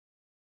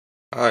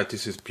Hi,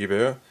 this is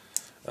Biber.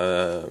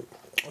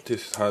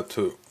 This is how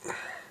to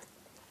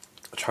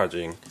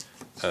charging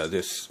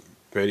this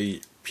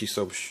very piece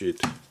of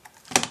shit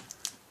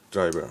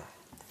driver.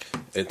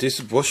 And this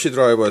bosch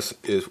driver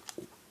is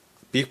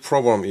big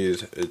problem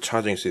is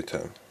charging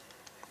system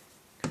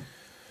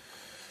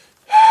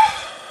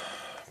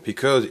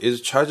because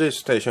its charging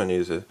station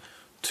is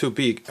too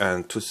big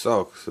and too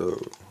soft, so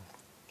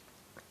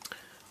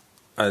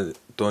I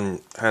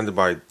don't handle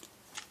by.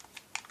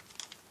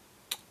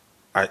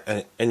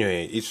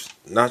 Anyway, it's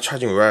not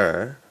charging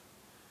well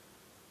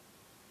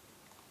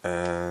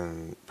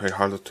and very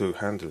hard to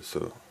handle.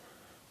 So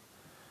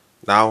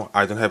now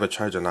I don't have a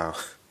charger now.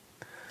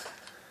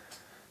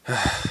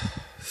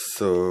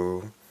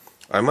 So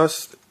I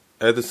must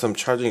add some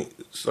charging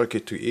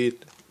circuit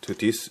to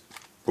this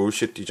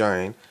bullshit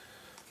design.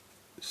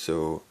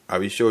 So I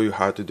will show you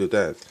how to do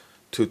that.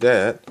 To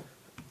that,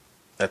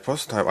 at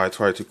first time I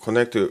try to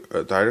connect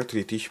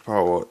directly DC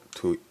power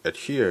to at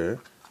here.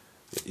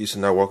 It's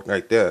not work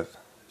like that,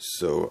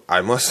 so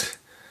I must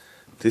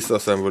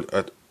disassemble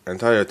an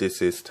entire this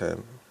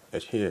system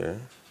at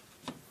here,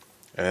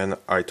 and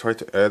I try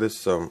to add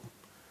some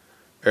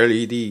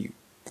LED,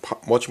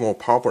 much more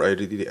powerful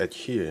LED at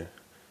here,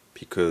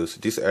 because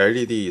this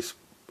LED is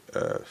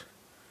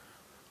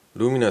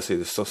luminous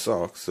is so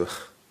soft, so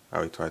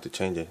I will try to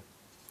change it.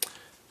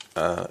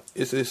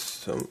 This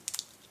is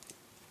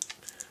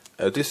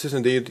a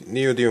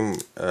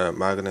neodymium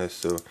magnet,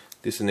 so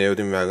this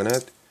neodymium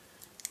magnet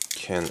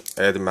can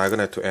add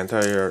magnet to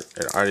entire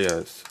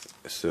areas,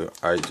 so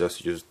I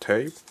just use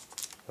tape,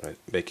 right?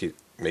 Make it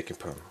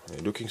pump.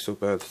 Looking so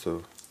bad,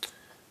 so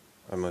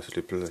I must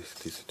replace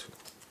these two.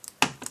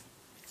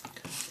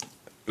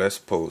 Let's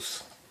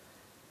pause.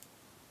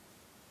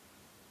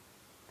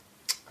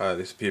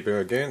 This is people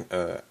again.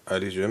 I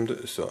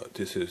resumed. So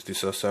this is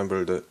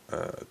disassembled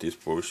this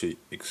bullshit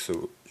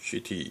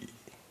XOCT.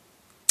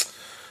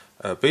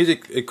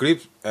 Basic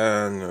grip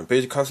and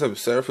basic concept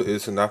itself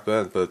is not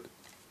bad, but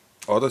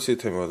other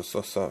system was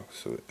so soft.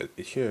 So at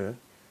here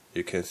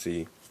you can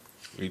see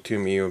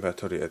lithium-ion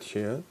battery at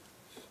here.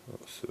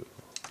 So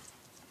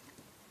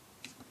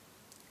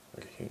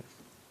right here,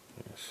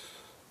 yes.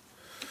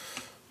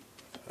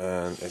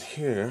 And at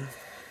here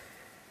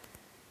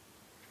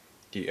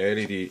the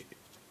LED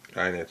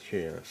line at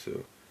here.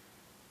 So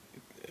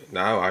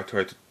now I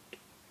try to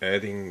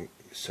adding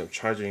some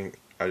charging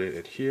LED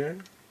at here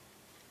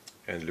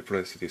and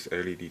replace this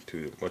LED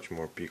to much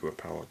more bigger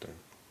power than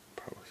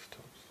power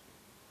systems.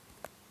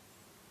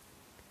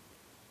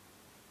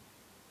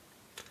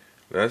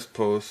 Let's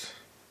pause.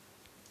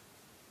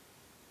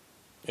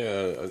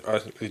 Yeah,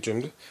 I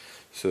resumed.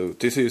 So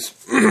this is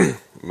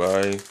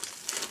my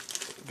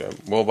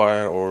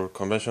mobile or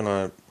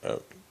conventional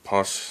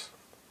parts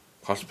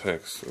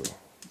pack. So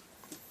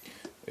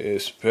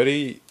it's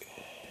very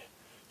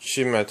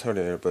cheap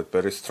material, but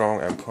very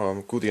strong and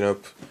firm, good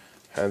enough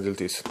to handle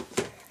this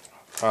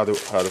hard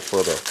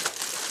product.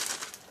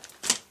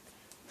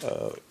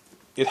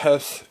 It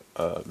has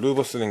a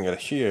lubricant at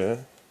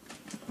here,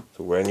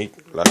 so when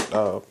it locked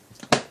up,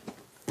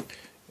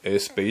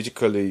 it's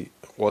basically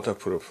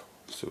waterproof,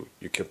 so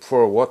you can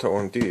pour water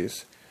on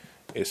this.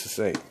 It's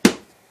safe.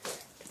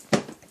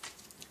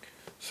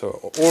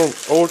 So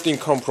all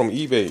things come from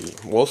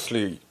eBay,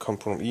 mostly come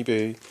from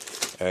eBay.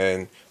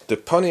 And the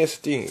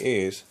funniest thing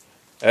is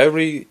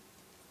every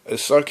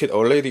circuit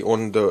already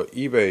on the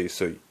eBay,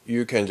 so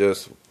you can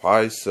just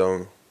buy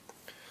some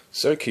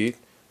circuit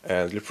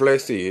and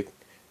replace it.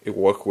 It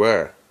works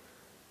well.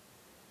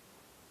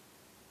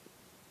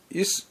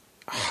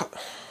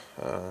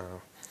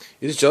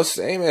 It's just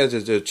same as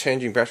the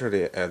changing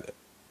battery at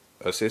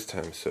a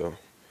system. So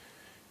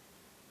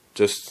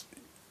just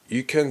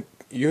you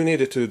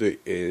need to do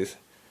is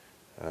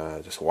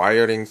just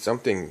wiring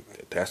something.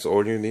 That's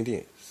all you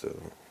need.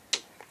 So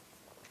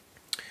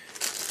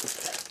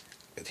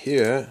at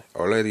here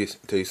already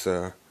there's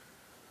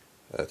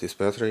this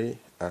battery.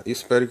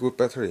 It's very good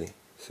battery.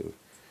 So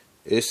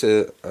it's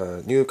a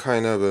new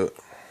kind of a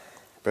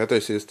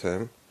battery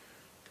system.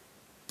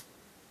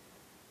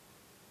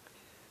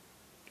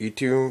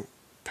 Lithium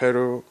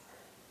pedal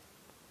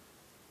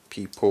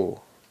P4.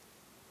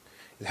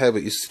 It have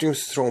extreme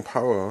strong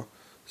power,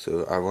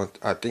 so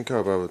I think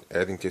about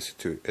adding this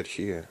to at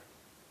here.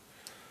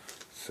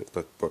 So,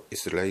 but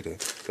it's later.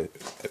 But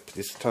at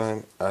this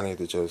time I need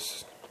to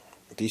just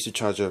DC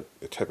charger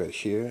tap at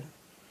here.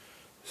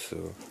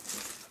 So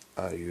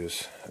I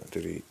use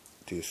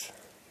this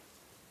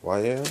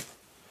wire,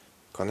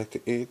 connect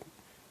it,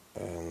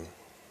 and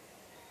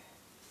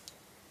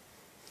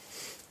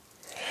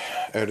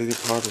LED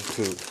part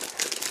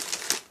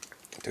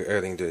to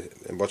adding the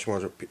much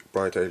more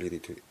bright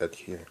LED to add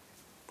here.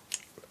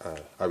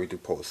 I will do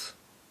pause.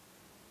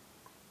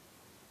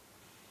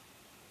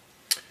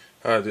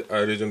 I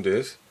resume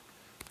this.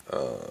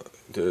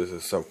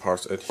 There's some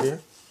parts at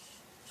here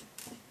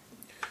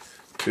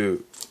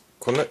to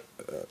connect,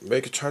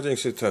 make a charging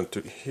system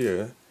to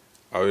here.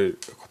 I will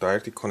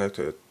directly connect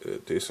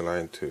this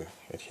line to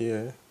at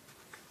here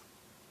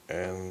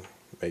and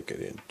make it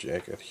a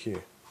jack at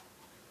here.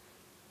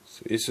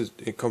 So it's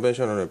a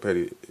conventional,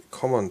 very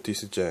common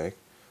DC jack,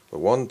 but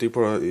one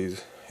difference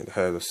is it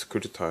has a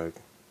screw type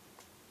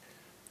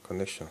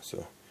connection.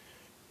 So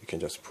you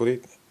can just put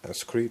it and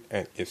screw it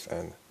and its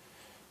end.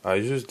 I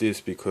use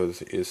this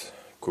because it's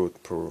good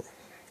for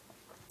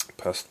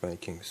past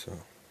making, so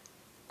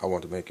I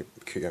want to make it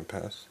quick and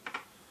fast.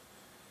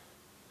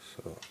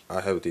 So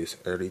I have this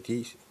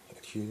LED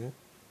at here.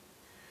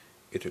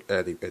 It will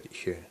add it at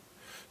here.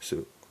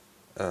 So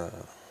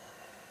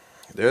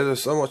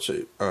there's so much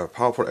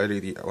powerful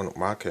LED on the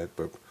market,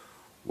 but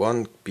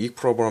one big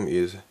problem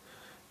is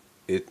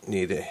it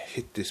needs a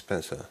heat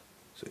dispenser.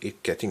 So it's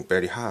getting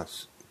very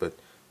hot. But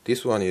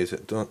this one is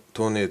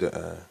don't need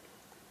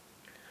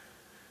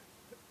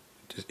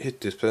heat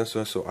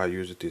dispenser, so I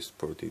use this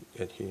for the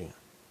at here.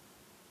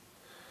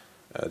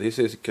 This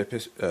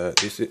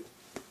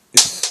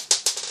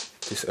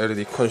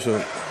LED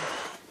consume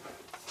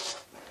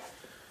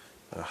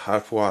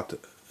half watt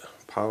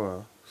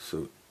power,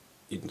 so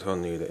it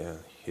don't need a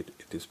heat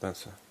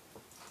dispenser.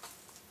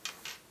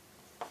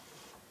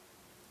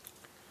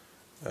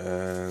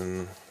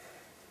 And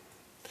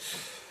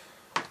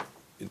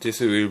this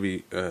will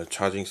be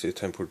charging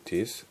system for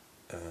this.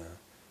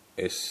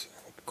 It's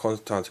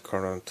constant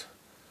current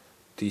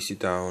DC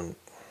down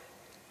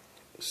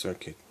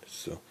circuit.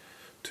 So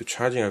to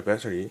charging a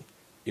battery,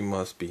 it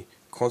must be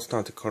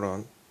constant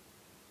current,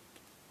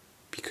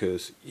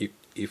 because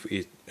if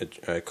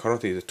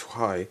current is too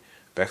high,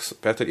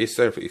 battery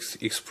itself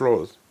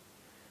explodes,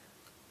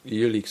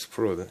 really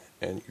explode,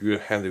 and you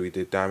handle with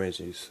the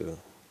damages. So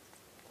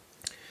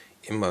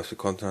it must be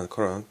constant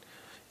current.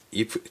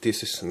 If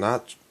this is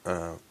not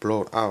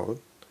blown out,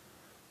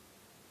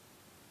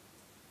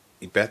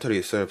 the battery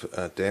itself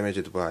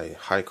damaged by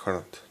high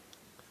current.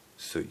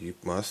 So you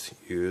must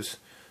use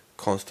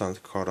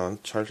constant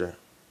current charger.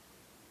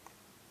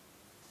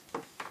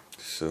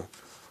 So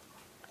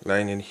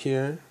line in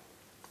here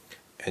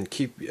and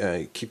keep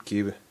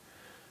give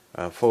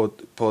for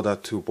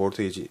that to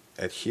voltage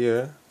at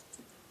here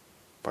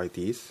by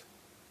this.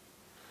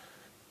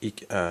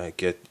 It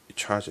get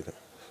charged.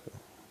 So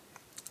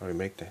I will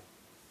make that.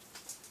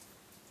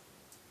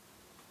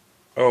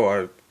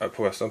 Oh, I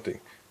forgot something.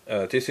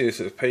 This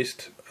is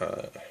paste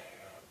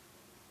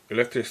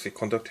electricity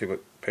conductive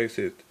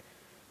pasted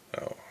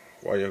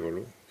wire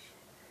glue.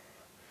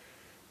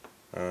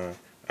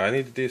 I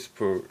need this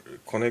for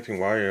connecting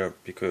wire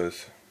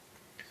because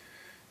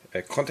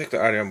a contact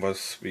area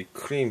must be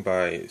cleaned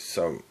by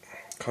some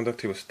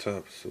conductive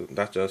stuff, so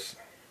not just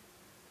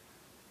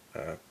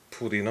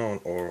putting on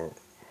or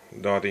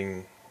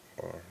knotting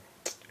or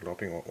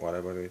lopping or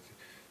whatever it is.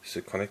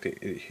 So connecting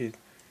it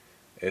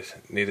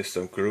needs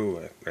some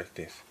glue like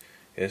this.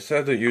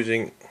 Instead of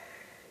using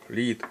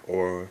lead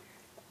or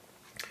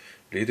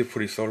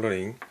lead-free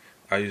soldering,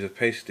 I use a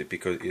paste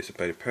because it's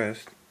very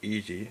fast,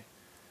 easy,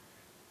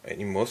 and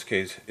in most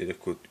cases it's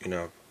good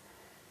enough.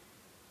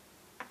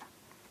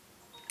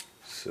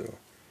 So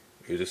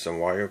use some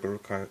wire glue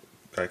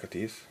like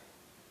this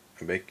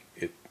and make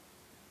it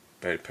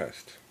very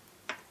fast.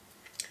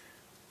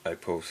 I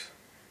pause.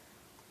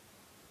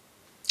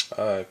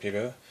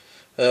 Bigger.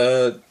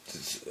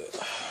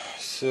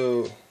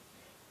 So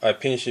I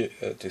finish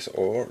this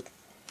all.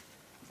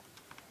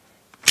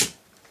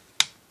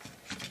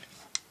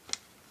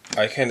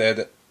 I can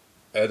add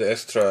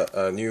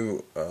extra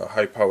new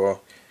high power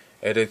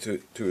added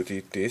to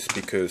this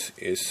because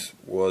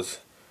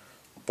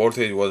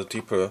voltage was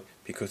deeper,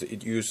 because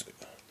it used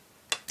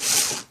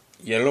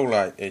yellow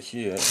light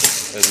here.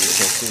 As you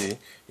can see,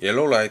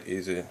 yellow light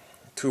is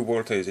 2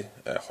 voltage,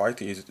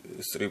 white is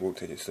 3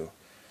 voltage, so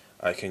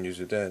I can use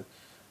that.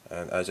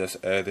 And I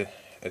just add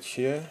it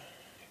here,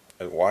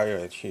 a wire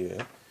at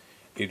here.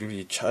 It will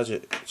be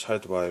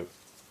charged by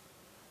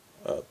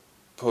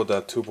for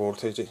that 2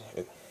 voltage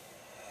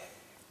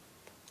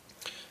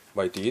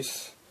by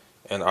this,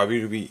 and I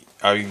will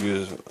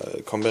use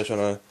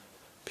conventional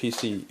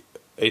PC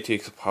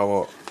ATX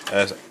power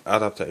as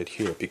adapter at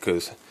here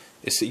because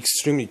it's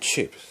extremely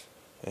cheap.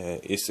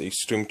 It's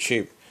extremely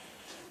cheap,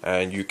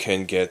 and you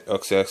can get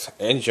access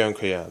any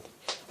junkyard,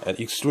 and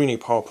extremely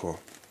powerful.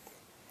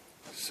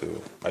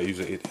 So I use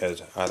it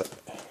as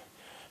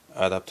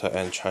adapter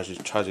and charge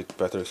it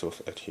battery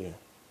source at here.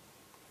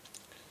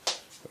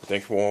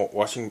 Thank you for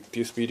watching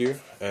this video,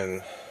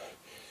 and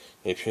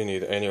if you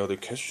need any other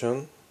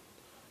question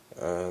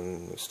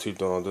and still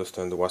don't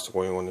understand what's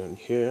going on in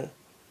here,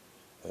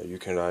 you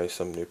can write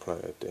some reply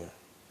right there.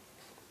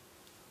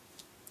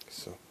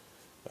 So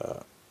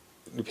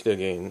repeat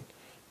again,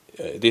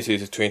 this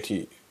is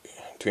 20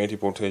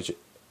 voltage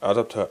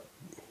adapter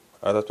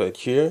right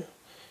here.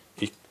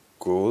 It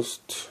goes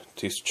to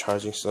this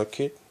charging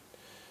circuit.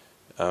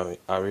 I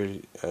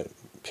will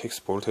fix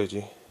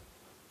voltage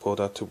for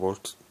that 2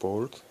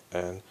 volt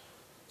and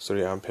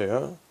 3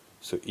 ampere.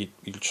 So it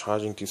will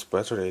charging this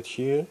battery right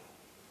here.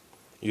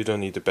 You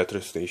don't need the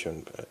battery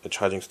station, a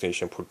charging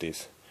station for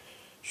this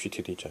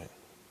shitty design.